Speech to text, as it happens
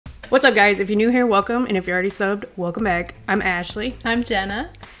What's up, guys? If you're new here, welcome. And if you're already subbed, welcome back. I'm Ashley. I'm Jenna.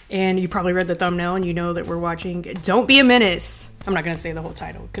 And you probably read the thumbnail and you know that we're watching Don't Be a Menace. I'm not going to say the whole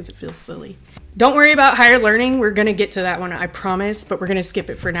title because it feels silly. Don't worry about higher learning. We're going to get to that one, I promise. But we're going to skip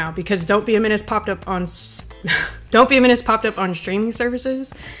it for now because Don't Be a Menace popped up on streaming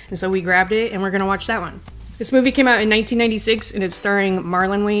services. And so we grabbed it and we're going to watch that one. This movie came out in 1996 and it's starring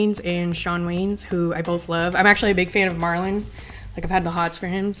Marlon Wayans and Shawn Wayans, who I both love. I'm actually a big fan of Marlon. Like, I've had the hots for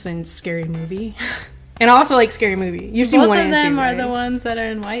him since Scary Movie. And I also like Scary Movie. You've seen one and two, Both of them are right? the ones that are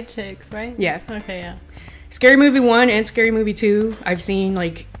in White Chicks, right? Yeah. Okay, yeah. Scary Movie 1 and Scary Movie 2, I've seen,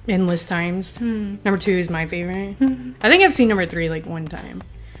 like, endless times. Number 2 is my favorite. I think I've seen number 3, like, one time.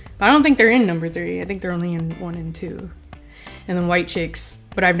 But I don't think they're in number 3. I think they're only in 1 and 2. And then White Chicks,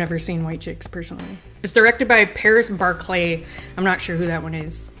 but I've never seen White Chicks, personally. It's directed by Paris Barclay. I'm not sure who that one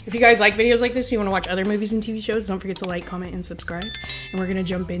is. If you guys like videos like this, you want to watch other movies and TV shows, don't forget to like, comment, and subscribe. And we're going to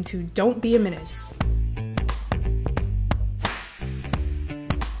jump into Don't Be a Menace.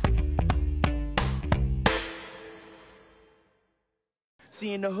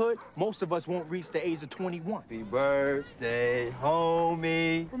 See, in the hood, most of us won't reach the age of 21. Happy birthday,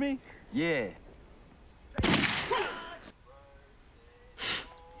 homie. For me? Yeah.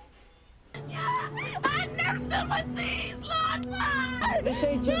 I'm next to my teeth, Lord. This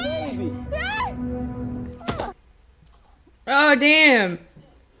ain't your baby. Oh, damn.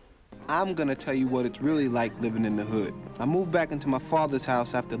 I'm gonna tell you what it's really like living in the hood. I moved back into my father's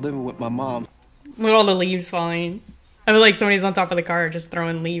house after living with my mom. With all the leaves falling. I feel like somebody's on top of the car just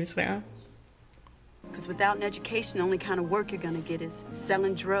throwing leaves down. Because without an education, the only kind of work you're gonna get is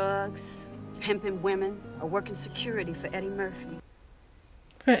selling drugs, pimping women, or working security for Eddie Murphy.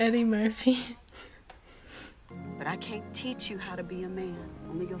 For Eddie Murphy. But I can't teach you how to be a man.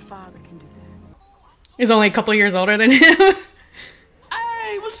 Only your father can do that. He's only a couple years older than him. Hey,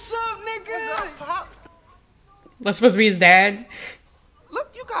 what's up, nigga? What's up, Pops? That's supposed to be his dad.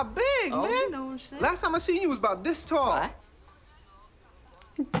 Look, you got big, Oh, man. you know what I'm saying? Last time I seen you was about this tall. Hey,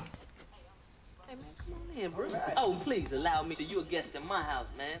 man, come on in, bro. Oh, please allow me to. You a guest in my house,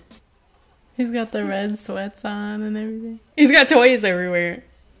 man. He's got the red sweats on and everything. He's got toys everywhere.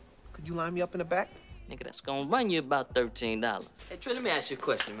 Could you line me up in the back? Nigga, that's gonna run you about $13. Hey, Trey, let me ask you a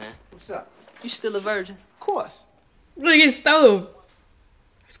question, man. What's up? You still a virgin? Of course. Look at his stove.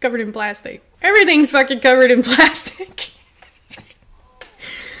 It's covered in plastic. Everything's fucking covered in plastic.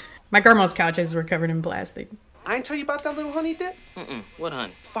 My grandma's couches were covered in plastic. I ain't tell you about that little honey dip? What,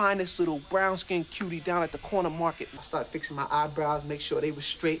 honey? Find this little brown-skinned cutie down at the corner market. I started fixing my eyebrows, make sure they were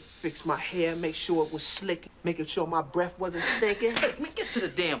straight, fix my hair, make sure it was slick, making sure my breath wasn't stinking. Hey, man, get to the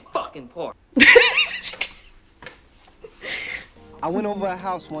damn fucking part. I went over her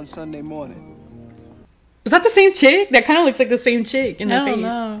house one Sunday morning. Is that the same chick? That kind of looks like the same chick in the I face. don't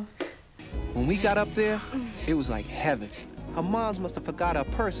know. When we got up there, it was like heaven. Her mom's must have forgot her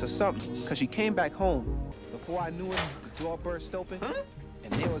purse or something, because she came back home. Before I knew it, the door burst open,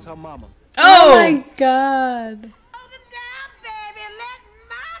 and there was her mama. Oh my god. Hold him down, baby. Let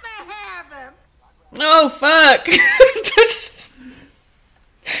Mama have him. Oh, fuck.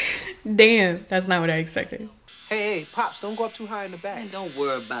 Damn, that's not what I expected. Hey, Pops, don't go up too high in the back. Man, don't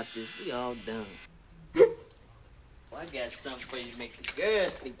worry about this. We all done. Well, I got something for you to make the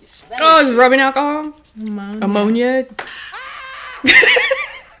girls think you're slutty. Oh, it's rubbing alcohol? Ammonia. Ammonia?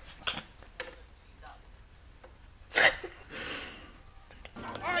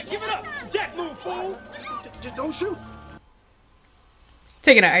 All right, give it up. Jack move, fool. Just don't shoot. He's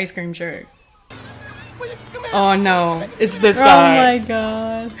taking an ice cream shirt. Oh, no. It's this Oh guy. my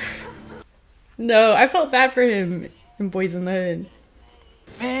god. No, I felt bad for him in Boys in the Hood.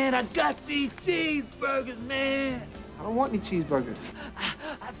 Man, I got these cheeseburgers, man. I don't want any cheeseburgers.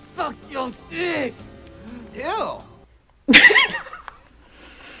 I sucked your dick. Ew.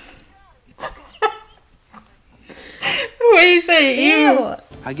 What did he say? Ew.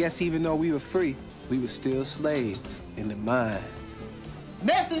 I guess even though we were free, we were still slaves in the mind.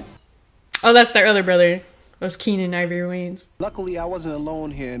 Nasty. Oh, that's their other brother. That was Keenan Ivory Wayans. Luckily, I wasn't alone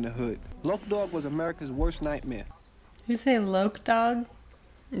here in the hood. Loc Dog was America's worst nightmare. Did you say Loc Dog?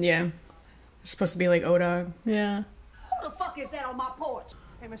 Yeah. It's supposed to be like O-Dog. Yeah. Who the fuck is that on my porch?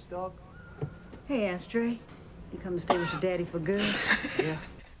 Hey, Miss Dog. Hey, Ashtray. You come to stay with your daddy for good? Yeah.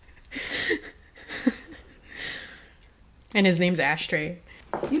 And his name's Ashtray.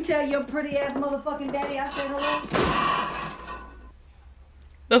 You tell your pretty ass motherfucking daddy I said hello?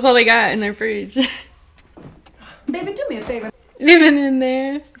 That's all they got in their fridge. Baby, do me a favor. Even in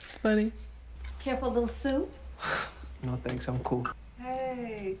there. It's funny. Care for a little soup? No, thanks. I'm cool.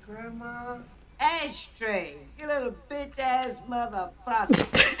 Hey, Grandma. Ashtray, you little bitch-ass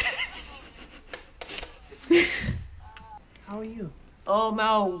motherfucker. How are you? Oh, my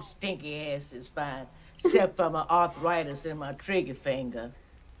old stinky ass is fine, except for my arthritis in my trigger finger.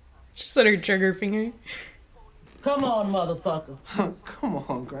 She said her trigger finger. Come on, motherfucker. Come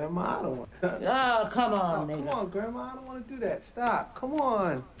on, Grandma. I don't want that. Oh, come on, Come nigga. on, Grandma. I don't want to do that. Stop. Come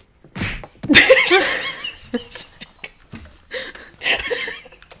on. He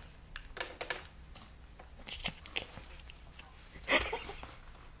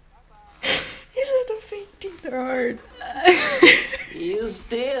said the fake teeth are hard. You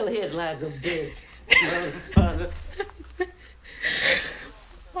still hit like a bitch, motherfucker.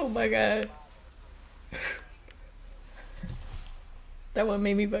 Oh my god. That one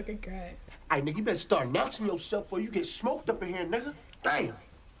made me fucking cry. Hey, nigga, you better start announcing yourself before you get smoked up in here, nigga. Damn.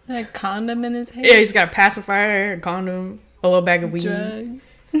 A condom in his hair. Yeah, he's got a pacifier, a condom, a little bag of weed. Drugs.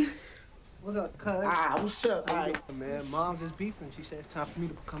 What's up, cuz? What's up? Hey, man, Mom's is beefing. She said it's time for me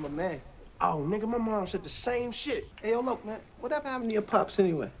to become a man. Oh, nigga, my mom said the same shit. Hey, yo, look, man, whatever happened to your pops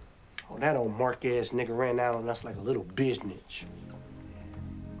anyway? Oh, that old mark-ass nigga ran out on us like a little business.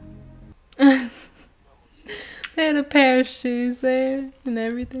 They had a pair of shoes there and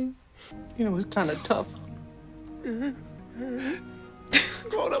everything. You know, it's kind of tough. Growing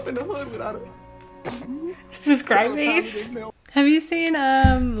up in the hood without a... This is Cryface. Have you seen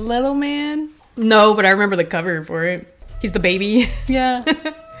Little Man? No, but I remember the cover for it. He's the baby. Yeah.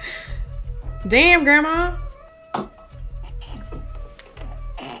 Damn, Grandma.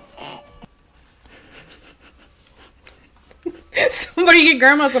 Somebody get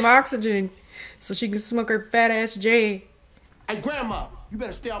Grandma some oxygen so she can smoke her fat ass J. Hey, Grandma, you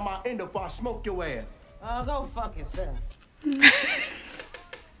better stay on my end before I smoke your ass. Go fuck yourself.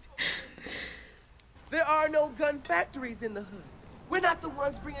 There are no gun factories in the hood. We're not the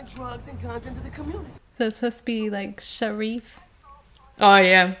ones bringing drugs and guns into the community. So it's supposed to be like Sharif. Oh,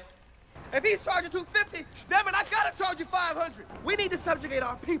 yeah. If he's charging $250, damn it, I gotta charge you $500. We need to subjugate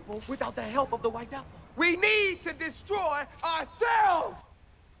our people without the help of the White Devil. We need to destroy ourselves.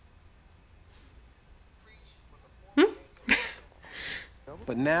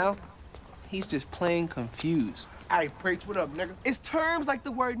 But now, he's just plain confused. Hey, preach, what up, nigga? It's terms like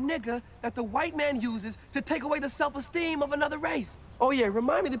the word nigga that the white man uses to take away the self-esteem of another race. Oh yeah,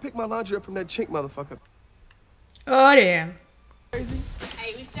 remind me to pick my laundry up from that chink motherfucker. Oh, damn. Crazy?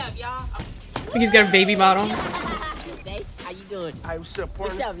 Hey, what's up, y'all? He's got a baby bottle. Hey, how you doing? Hey, what's up,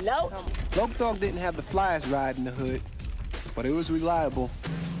 partner? What's up, Lo? Loc Dog didn't have the flyest ride in the hood, but it was reliable.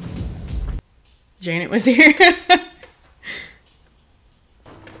 Janet was here.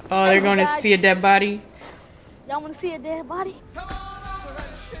 Oh, they're going to see a dead body. Y'all want to see a dead body?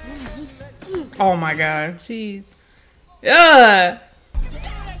 Oh my god. Jeez. Ugh.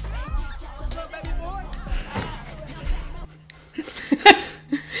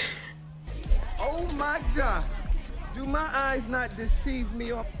 Oh my God. Do my eyes not deceive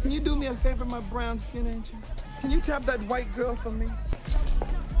me? Or can you do me a favor, my brown skin angel? Can you tap that white girl for me?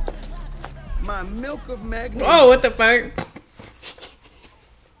 My milk of magnesia. Oh, what the fuck?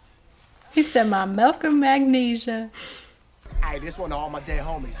 He said my milk of magnesia. Hey, this one to all my dead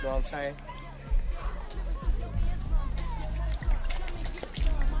homies, you know what I'm saying?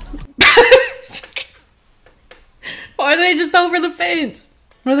 Why are they just over the fence?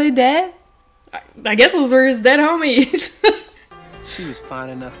 Were they dead? I guess those were his dead homies. She was fine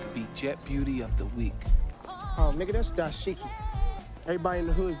enough to be Jet Beauty of the Week. Oh, nigga, that's Dashiki. Everybody in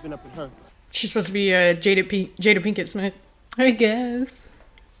the hood's been up in her. She's supposed to be Jada Pinkett Smith. I guess.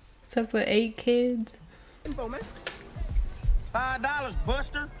 Except with 8 kids. Info, man. $5,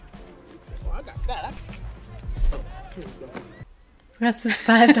 Buster. Oh, I got that. That's his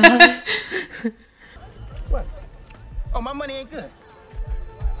 $5. What? Oh, my money ain't good.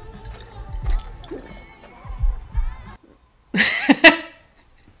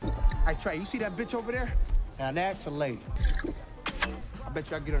 Hey, Trey, you see that bitch over there? Now that's a lady. I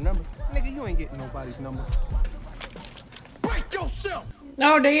bet you I get her number. Nigga, you ain't getting nobody's number. Break yourself!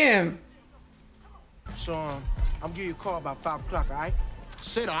 Oh, damn. So, I'm giving you a call about 5 o'clock, all right?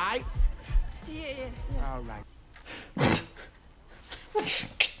 Sit, all right? Yeah. All right.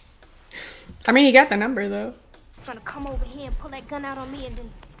 I mean, he got the number, though. Gonna come over here and pull that gun out on me and then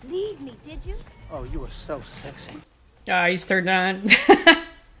leave me, did you? Oh, you are so sexy. Ah, he's turned on.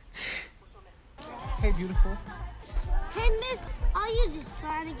 Hey, beautiful. Hey, miss, are you just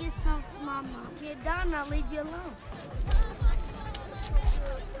trying to get some from my mom? Get done, I'll leave you alone.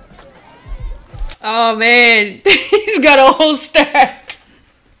 Oh, man. He's got a whole stack.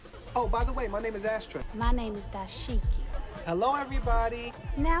 Oh, by the way, my name is Ashtray. My name is Dashiki. Hello, everybody.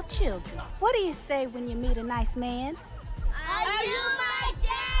 Now, children, what do you say when you meet a nice man? Are you my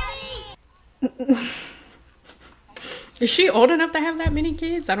daddy? Is she old enough to have that many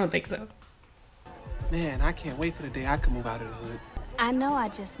kids? I don't think so. Man, I can't wait for the day I can move out of the hood. I know I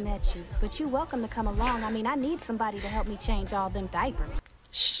just met you, but you're welcome to come along. I mean, I need somebody to help me change all them diapers.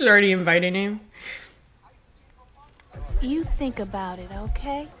 She's already inviting him. You think about it,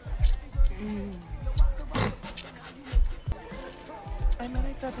 okay?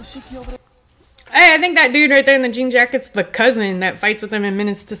 Hey, I think that dude right there in the jean jacket's the cousin that fights with him in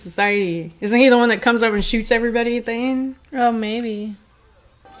Menace to Society. Isn't he the one that comes up and shoots everybody at the end? Oh, maybe.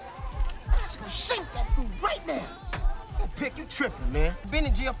 That's gonna shake that food right now. Pick, you tripping, man. Been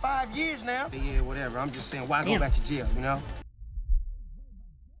in jail 5 years now. Yeah, whatever. I'm just saying, why go back to jail, you know?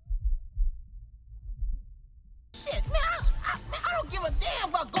 Shit, man, I don't give a damn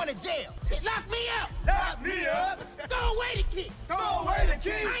about going to jail. Shit, lock me up. Lock me up. Throw away the key. Throw away the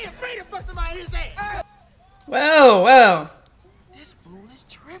key. I ain't afraid to put somebody in his ass. Whoa, whoa. This fool is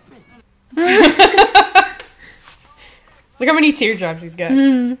tripping. Look how many teardrops he's got.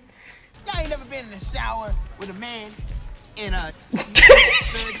 Y'all ain't never been in the shower with a man in a...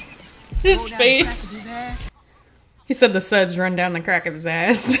 His face. He said the suds run down the crack of his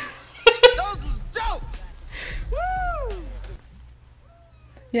ass. Those was jokes. Woo!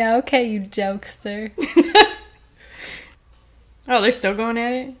 Yeah, okay, you jokester. Oh, they're still going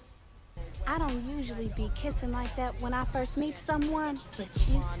at it? I don't usually be kissing like that when I first meet someone, but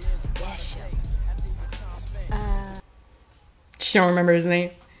you special. She don't remember his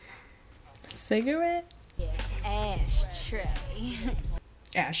name. Cigarette? Yeah, ashtray.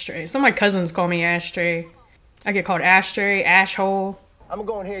 Ashtray. Some of my cousins call me Ashtray. I get called Ashtray, Ashhole. I'm gonna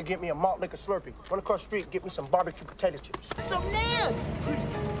go in here and get me a malt liquor Slurpee. Run across the street and get me some barbecue potato chips. So now,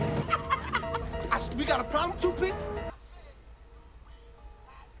 we got a problem, Toothpick?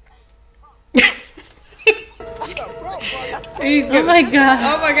 Oh my god.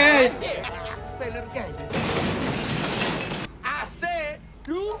 Oh my god. Play a little game. I said,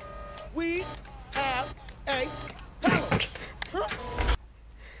 do we have a problem? Huh?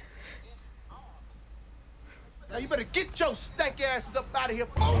 Now you better get your stank asses up out of here.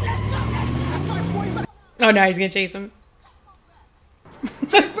 That's my boy. You better... Oh no, he's gonna chase him.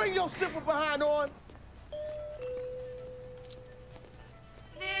 Bring your simple behind on.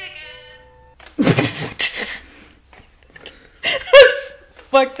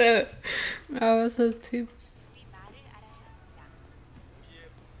 Fucked up. Oh, it says too.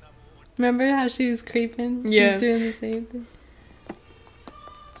 Remember how she was creeping? Yeah. She's doing the same thing.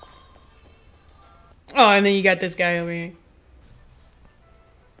 Oh, and then you got this guy over here.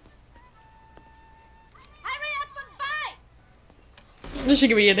 Hurry up and buy! She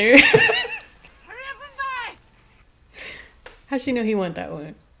could be in there. Hurry up and buy! How'd she know he want that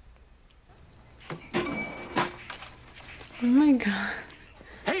one? Oh my god.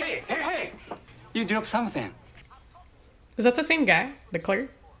 Hey, hey, hey! You dropped something. Was that the same guy? The clerk?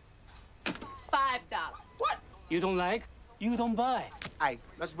 $5. What? You don't like? You don't buy. Hey,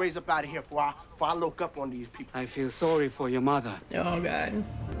 let's raise up out of here before I look up on these people. I feel sorry for your mother. Oh god.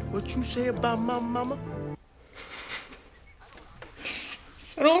 What you say about my mama?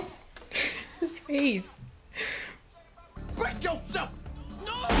 Subtle. His face. Break yourself!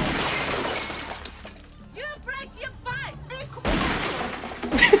 No! You break your bike!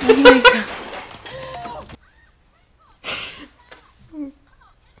 Oh my god.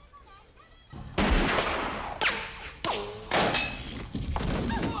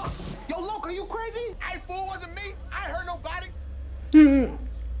 Yo, Loke, are you crazy? Hey, fool, wasn't me. I ain't hurt nobody.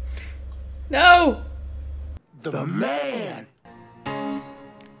 No! The man.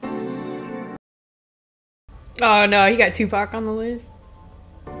 Oh no, he got Tupac on the list.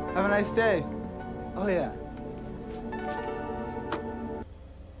 Have a nice day. Oh yeah.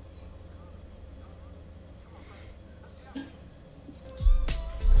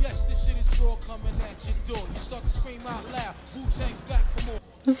 Yes, this shit is raw coming at your door. You start to scream out loud. Wu-Tang's back for more.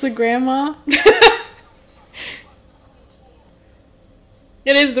 That's the grandma?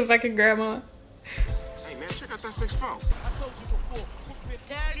 It is the fucking grandma. Hey, man, check out that 6'4". I told you before.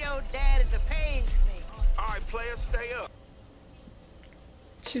 Tell your daddy to page me. All right, players, stay up.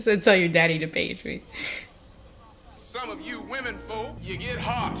 She said tell your daddy to page me. Some of you women folk, you get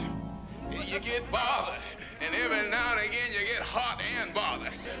hot, you get bothered, and every now and again you get hot and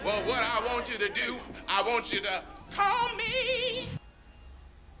bothered. Well, what I want you to do, I want you to call me.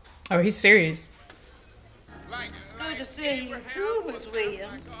 Oh, he's serious. Good to see you too, Miss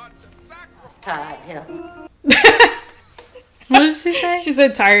Williams. Tired here. What did she say? She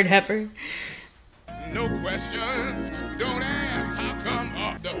said tired heifer. No questions, don't ask. How come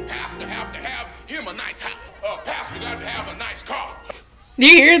the pastor have to have him a nice house? Pastor got to have a nice car. Do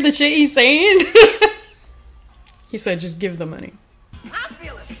you hear the shit he's saying? He said just give the money. I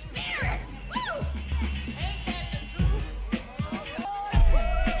feel a spirit. Woo!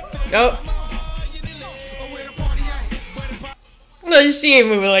 Oh. No, she ain't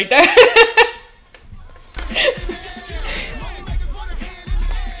moving like that.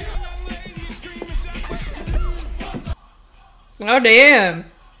 Oh, damn.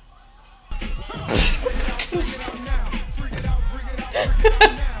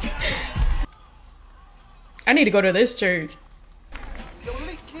 I need to go to this church. Yo,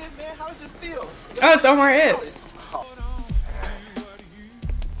 Lee, kid, man, how does it feel? Oh, it's Omar Epps.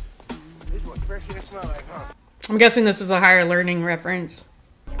 This is what fresh air smell like, huh? I'm guessing this is a higher learning reference.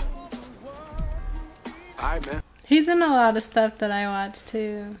 Alright, man. He's in a lot of stuff that I watch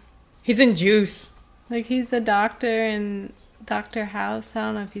too. He's in Juice. Like he's a doctor in Dr. House. I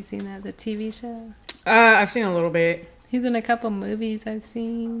don't know if you've seen that, the TV show. I've seen a little bit. He's in a couple movies I've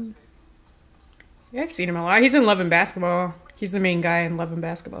seen. Yeah, I've seen him a lot. He's in Love and Basketball. He's the main guy in Love and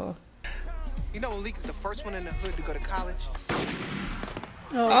Basketball. You know, Leak is the first one in the hood to go to college.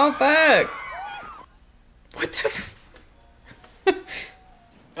 Oh fuck. What the f-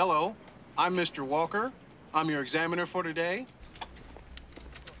 Hello, I'm Mr. Walker. I'm your examiner for today.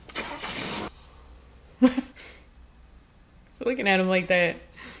 So looking at him like that.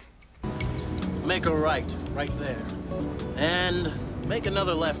 Make a right there. And make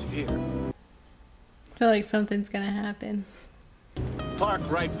another left here. I feel like something's gonna happen. Park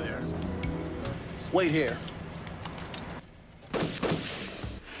right there. Wait here.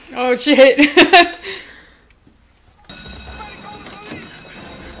 Oh shit.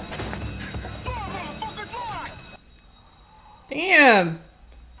 Damn.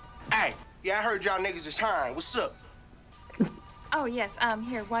 Hey, yeah, I heard y'all niggas is hiring. What's up? Oh, yes.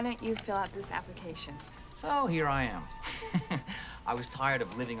 Here, why don't you fill out this application? So here I am. I was tired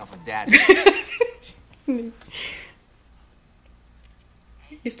of living off of dad. He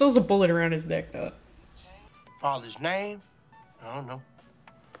still has a bullet around his neck, though. Father's name? I don't know.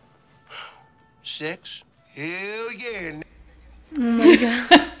 6? Hell yeah. Oh my god.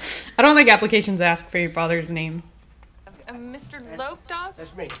 I don't think applications ask for your father's name. Mr. Lope Dog?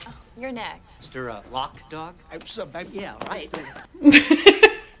 That's me. Oh, you're next. Mr. Lock Dog? Hey, what's up, baby? Yeah, right.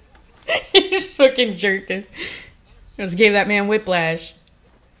 He just fucking jerked him. Just gave that man whiplash.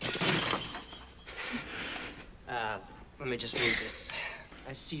 Let me just read this.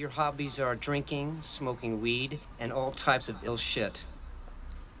 I see your hobbies are drinking, smoking weed, and all types of ill shit.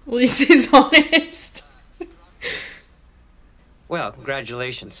 At least he's honest. Well,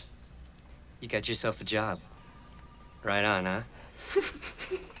 congratulations. You got yourself a job. Right on, huh?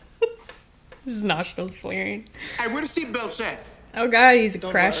 His nostrils flaring. Hey, where the seatbelts at? Oh god, he's a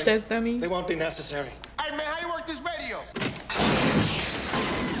Don't crash worry. test dummy. They won't be necessary. Hey, man, how you work this radio?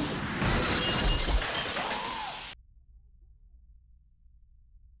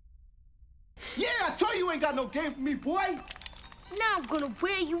 Yeah, I told you ain't got no game for me, boy. Now I'm gonna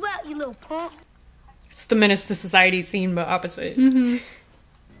wear you out, you little punk. It's the Menace to Society scene, but opposite.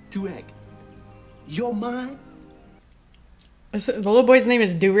 Durag, you're mine? The little boy's name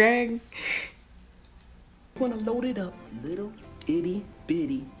is Durag. Wanna load it up, little itty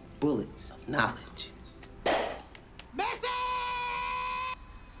bitty bullets of knowledge.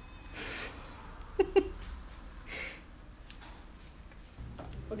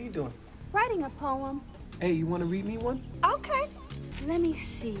 What are you doing? Writing a poem. Hey, you want to read me one? Okay. Let me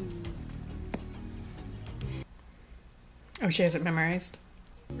see. Oh, she has it memorized.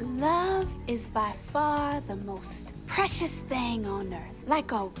 Love is by far the most precious thing on earth.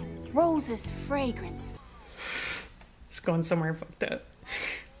 Like a rose's fragrance. Just going somewhere fucked up.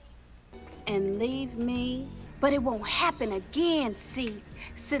 And leave me. But it won't happen again, see,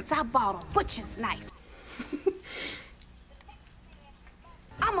 since I bought a butcher's knife.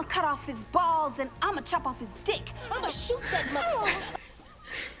 I'ma cut off his balls and I'ma chop off his dick. I'ma shoot that motherfucker.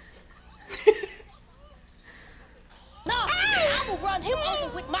 No, I will run him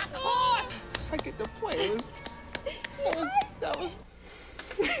over with my car. I get the point. That was...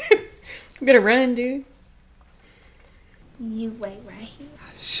 You better run, dude. You wait right here.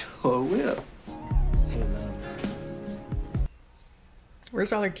 Sure will.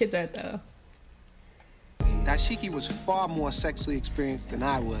 Where's all her kids at, though? Dashiki was far more sexually experienced than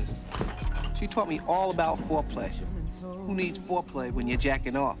I was. She taught me all about foreplay. Who needs foreplay when you're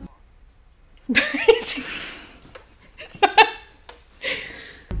jacking off?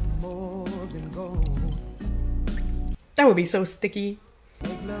 That would be so sticky.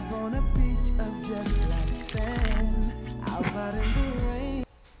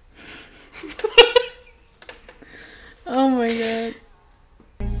 Oh my god.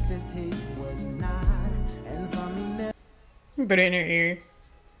 Put it in her ear.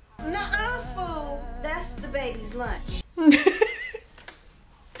 Nuh-uh, fool. That's the baby's lunch.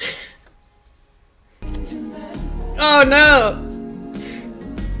 Oh no!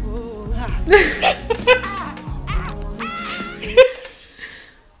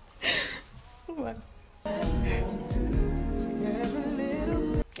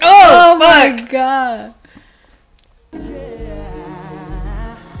 Oh my god.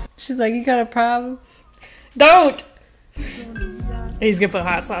 She's like, you got a problem? Don't! He's gonna put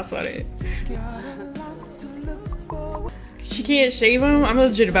hot sauce on it. She can't shave him? I'm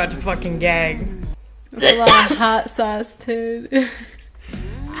legit about to fucking gag. That's a lot of hot sauce, too. Fuck,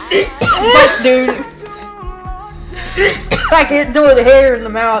 dude. I can't do the hair in the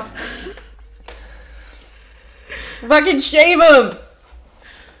mouth. Fucking shave him!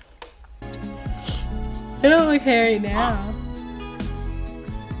 They don't look hairy now.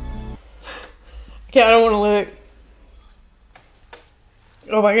 Okay, I don't want to look.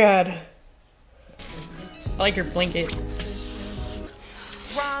 Oh my god. I like your blanket.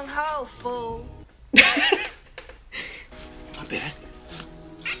 Wrong hole, fool. My bad.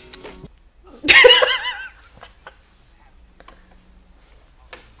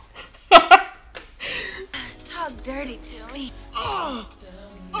 Talk dirty to me.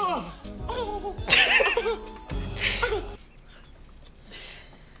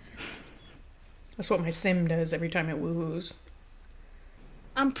 That's what my sim does every time it woohoos.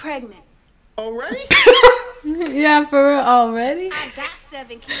 I'm pregnant. Already? Yeah, for real, already? I got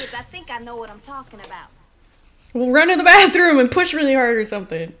 7 kids. I think I know what I'm talking about. We'll run to the bathroom and push really hard or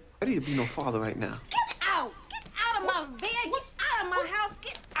something. Ready to be no father right now. Get out! Get out of my bed! Get out of my house!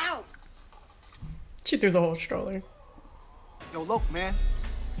 Get out! She threw the whole stroller. Yo, look, man.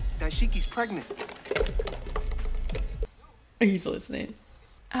 That Shiki's pregnant. He's listening.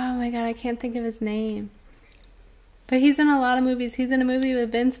 Oh my god, I can't think of his name. But he's in a lot of movies. He's in a movie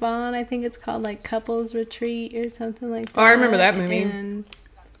with Vince Vaughn. I think it's called like Couples Retreat or something like that. Oh, I remember that movie. And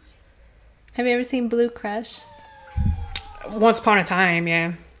have you ever seen Blue Crush? Once upon a time,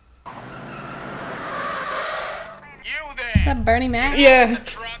 yeah. Is that Bernie Mac? Yeah.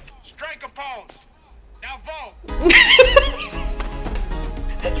 Strike a pose. Now vote.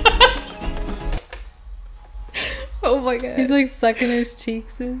 Oh my god. He's like sucking his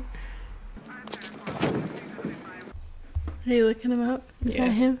cheeks in. Are you looking him up? Is that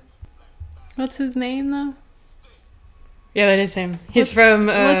him? What's his name though? Yeah, that is him. He's from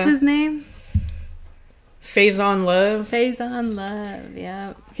What's his name? Phase on Love. Phase on Love,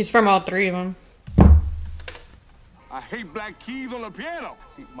 yeah. He's from all 3 of them. I hate black keys on the piano.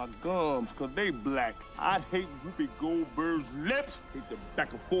 Hate my gums, cause they black. I'd hate Whoopi Goldberg's lips. Hate the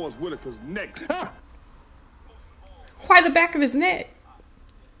back of Forrest Whitaker's neck. Ah! Why the back of his neck?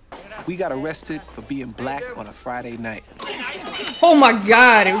 We got arrested for being black on a Friday night. Oh my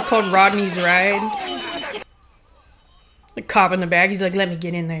god, it was called Rodney's Ride. The cop in the back, he's like, let me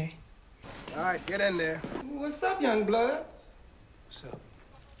get in there. All right, get in there. What's up, young blood? What's up?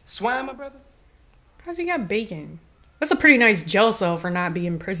 Swam, my brother? How's he got bacon? That's a pretty nice jail cell for not being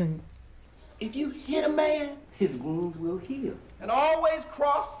in prison. If you hit a man, his wounds will heal. And always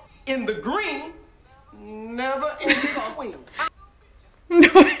cross in the green, never in between.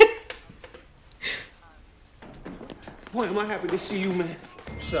 Boy, am I happy to see you, man.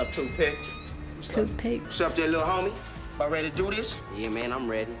 What's up, Toothpick? Toothpick. What's up there, little homie? About ready to do this? Yeah, man, I'm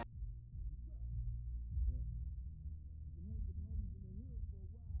ready.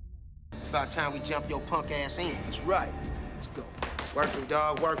 It's about time we jump your punk ass in. That's right. Let's go. Working,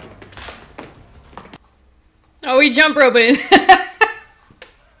 dog, working. Oh, we jump roping.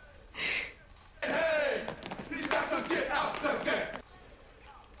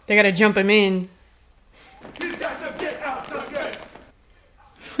 They gotta jump him in.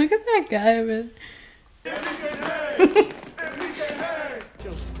 Look at that guy, man. You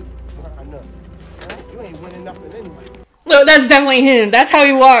ain't winning nothing anyway. No, that's definitely him. That's how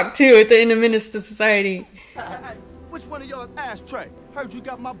he walked too at the end of Menace to Society. Which one of y'all ashtray? Heard you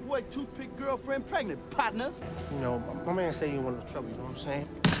got my boy Toothpick girlfriend pregnant, partner. You know, my man say you want no trouble, you know what I'm saying?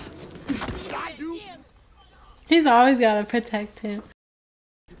 He's always gotta protect him.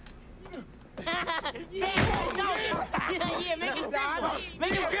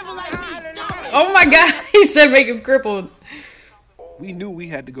 Oh my god, he said make him crippled. We knew we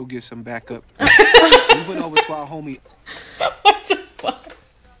had to go get some backup. So we went over to our homie. What the fuck?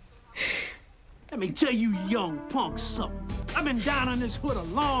 Let me tell you young punks something. I've been down on this hood a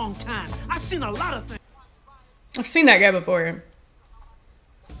long time. I've seen a lot of things. I've seen that guy before.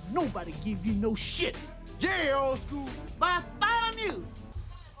 Nobody give you no shit. Yeah, old school. Bartholomew.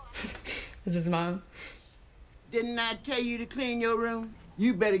 It's his mom. Didn't I tell you to clean your room?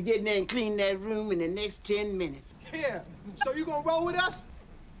 You better get in there and clean that room in the next 10 minutes. Yeah, so you gonna roll with us?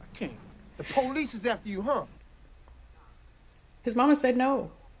 I can't. The police is after you, huh? His mama said no.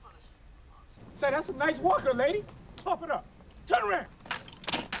 Say, that's a nice walker, lady. Pump it up. Turn around.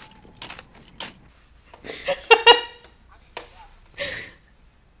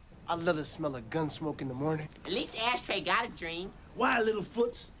 I love the smell of gun smoke in the morning. At least Ashtray got a dream. Why, little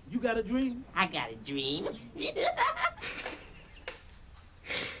foots? You got a dream? I got a dream.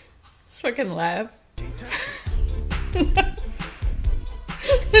 Just fucking laugh.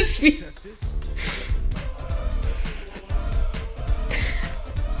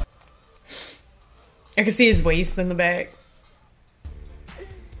 I can see his waist in the back.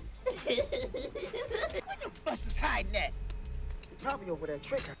 Where the bus is hiding at? Probably over that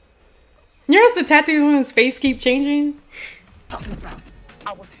trick. You notice the tattoos on his face keep changing? Talking about.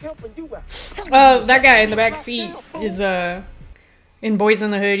 I was helping you out. That guy in the back seat is in Boys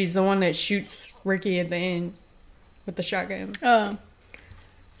in the Hood. He's the one that shoots Ricky at the end with the shotgun. Oh.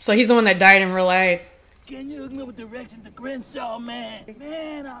 So he's the one that died in real life. Can you hook me with directions to Crenshaw, man?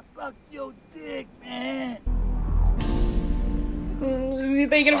 Man, I fucked your dick, man. Is he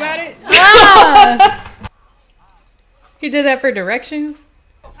thinking about it? Ah! He did that for directions?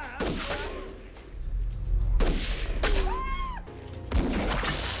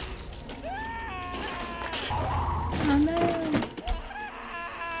 Oh no.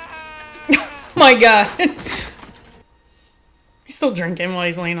 My God. He's still drinking while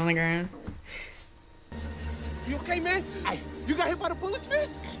he's laying on the ground. You okay, man? You got hit by the bullets, man?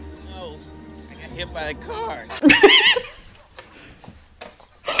 No, I got hit by a car.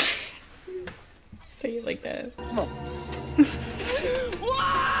 Say it like that. Come on.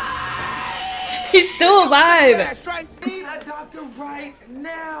 He's still alive. Need a doctor right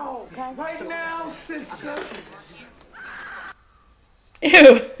now. Right now, sister.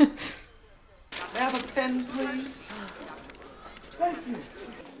 Ew. Have a pen, please. Thank you.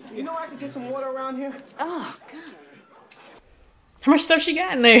 You know I can get some water around here? Oh, God. How much stuff she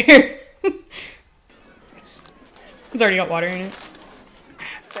got in there? It's already got water in it.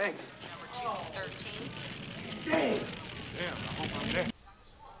 Thanks. Damn, I hope I'm next.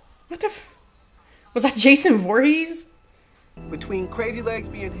 What the was that Jason Voorhees? Between Crazy Legs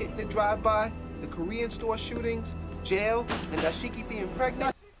being hit in the drive-by, the Korean store shootings, jail, and Dashiki being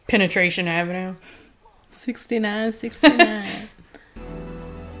pregnant. Penetration Avenue. 69, 69.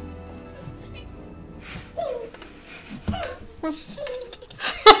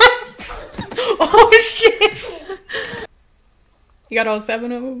 Oh shit! You got all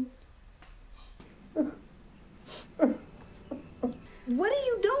 7 of them? What are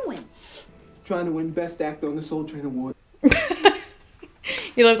you doing? Trying to win Best Actor on the Soul Train Award.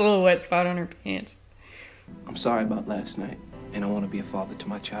 He left a little wet spot on her pants. I'm sorry about last night, and I want to be a father to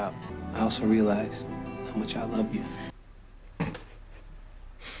my child. I also realized how much I love you.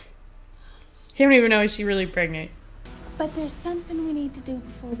 He don't even know is she really pregnant. But there's something we need to do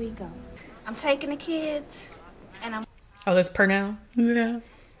before we go. I'm taking the kids, and I'm... Oh, that's Purnell? Yeah.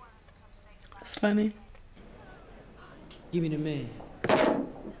 It's funny. Give me the man.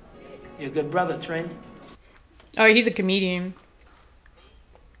 You're a good brother, Trent. Oh, he's a comedian.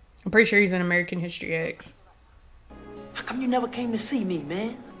 I'm pretty sure he's in American History X. How come you never came to see me,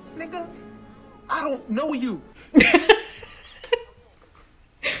 man? Nigga, I don't know you.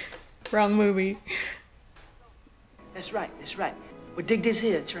 Wrong movie. That's right, that's right. But dig this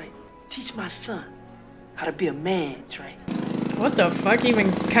here, Trent. Teach my son how to be a man, Trent. What the fuck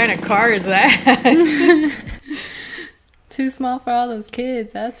even kind of car is that? Too small for all those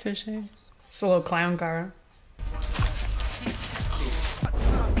kids, that's for sure. It's a little clown car.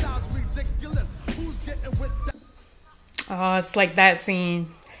 Oh, it's like that scene.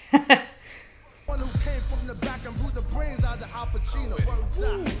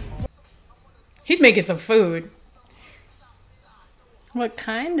 He's making some food. What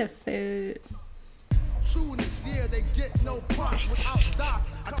kind of food?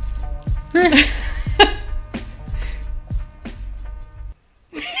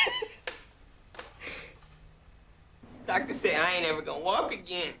 Doctor said I ain't ever gonna walk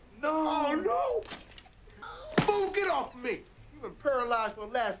again. No, no. Fool, get off of me. You've been paralyzed for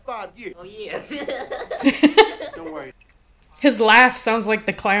the last 5 years. Oh, yeah. Don't worry. His laugh sounds like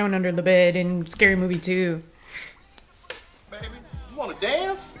the clown under the bed in Scary Movie 2. Baby, you want to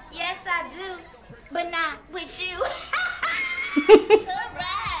dance? Yes, I do. But not with you.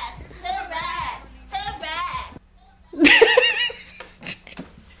 Hooray! Hooray! Hooray!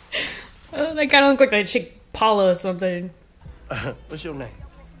 Oh, that kind of looked like that chick Paula or something. What's your name?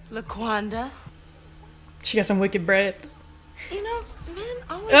 LaQuanda. She got some wicked breath. You know, men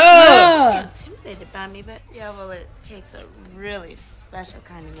always Oh! intimidated by me, but yeah, well, it takes a really special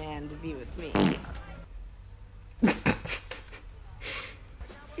kind of man to be with me.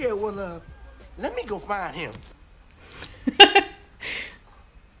 Yeah, well, let me go find him.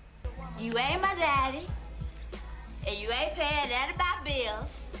 You ain't my daddy, and you ain't paying that about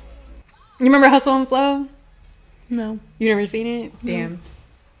bills. You remember Hustle and Flow? No. You never seen it? No. Damn.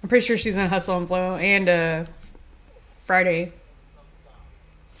 I'm pretty sure she's in Hustle and Flow and Friday.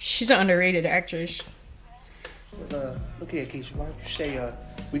 She's an underrated actress. Look here, Keisha, why don't you say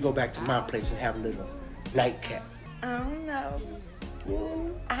we go back to my place and have a little nightcap? Oh, no.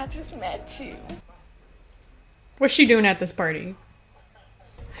 I just met you. What's she doing at this party?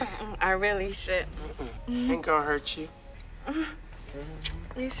 I really should. Ain't gonna hurt you.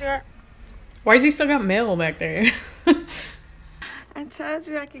 You sure? Why has he still got mail back there? I told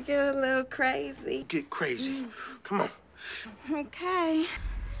you I could get a little crazy. Get crazy. Come on. Okay.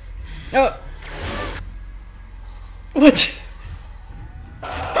 Oh. What?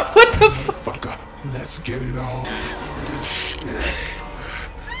 What the fuck? Let's get it on.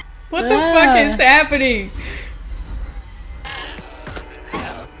 What the fuck is happening?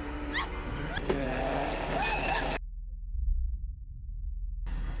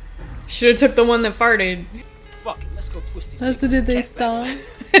 Should have took the one that farted. Fuck it, let's go twist these That's what did they stop?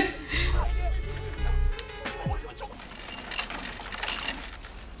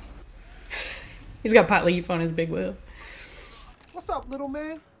 He's got pot leaf on his big wheel. What's up, little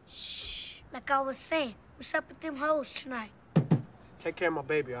man? Like I was saying, what's up with them hoes tonight? Take care of my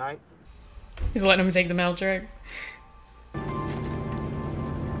baby, all right? He's letting him take the mail truck.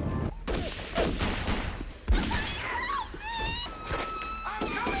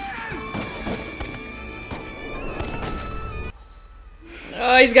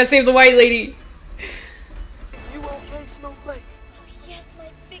 Oh, he's got to save the white lady. You okay, Snowflake? Yes, my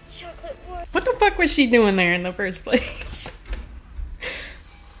big chocolate war. What the fuck was she doing there in the first place?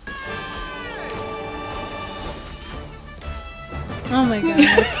 Oh my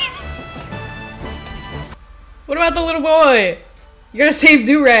god. What about the little boy? You gotta save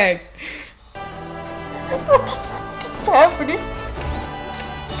Durag. What's happening?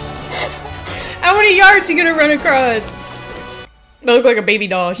 How many yards you gonna run across? It looked like a baby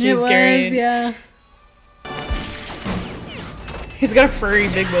doll she was carrying. Yeah. He's got a furry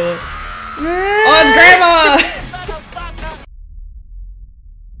big bullet. Oh, it's grandma!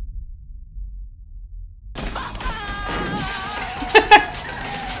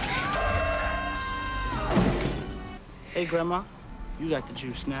 Hey, Grandma, you got the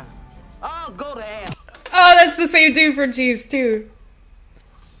juice now. Oh, go to hell. Oh, that's the same dude for Juice, too.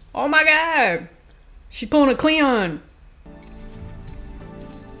 Oh my god. She's pulling a Cleon.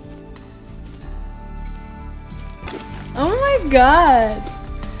 Oh my god.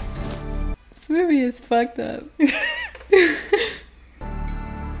 This movie is fucked up.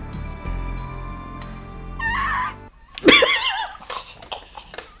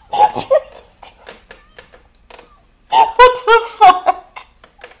 What the fuck?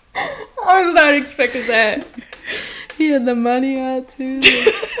 I was not expecting that. He had the money out too.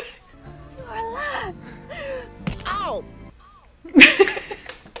 Ow!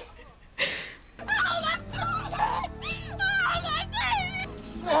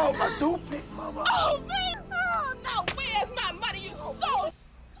 Oh, my toothpick, mama. Oh, man. Oh, no. Where's my money you stole?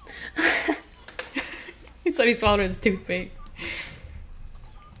 He said he swallowed his toothpick.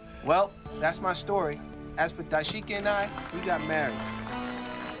 Well, that's my story. As for Dashika and I, we got married.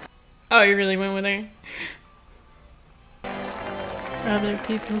 Oh, you really went with her? Other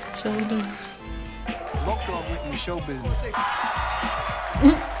people's children. Look dog went in the show business.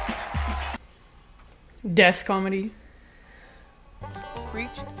 Desk comedy.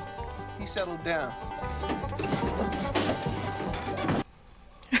 Preach, he settled down.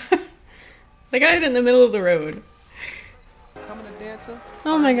 They got it in the middle of the road. Coming to dancer.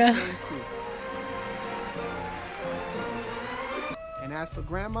 Oh my god. And as for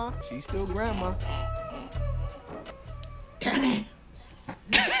grandma, she's still grandma. Damn.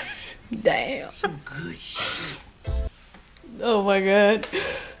 Some good shit. Oh my god.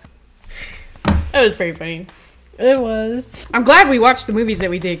 That was pretty funny. It was. I'm glad we watched the movies that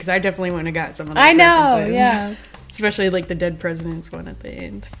we did because I definitely wouldn't have got some of those I know, references. yeah. Especially like the dead president's one at the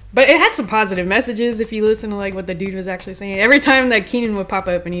end. But it had some positive messages if you listen to like what the dude was actually saying. Every time that Keenan would pop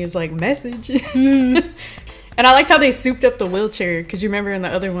up and he was like, message. And I liked how they souped up the wheelchair because you remember in the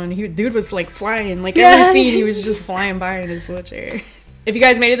other one, dude was like flying. Like every scene he was just flying by in his wheelchair. If you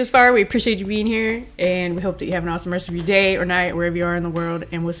guys made it this far, we appreciate you being here, and we hope that you have an awesome rest of your day or night, wherever you are in the world,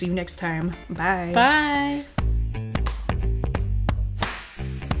 and we'll see you next time. Bye. Bye.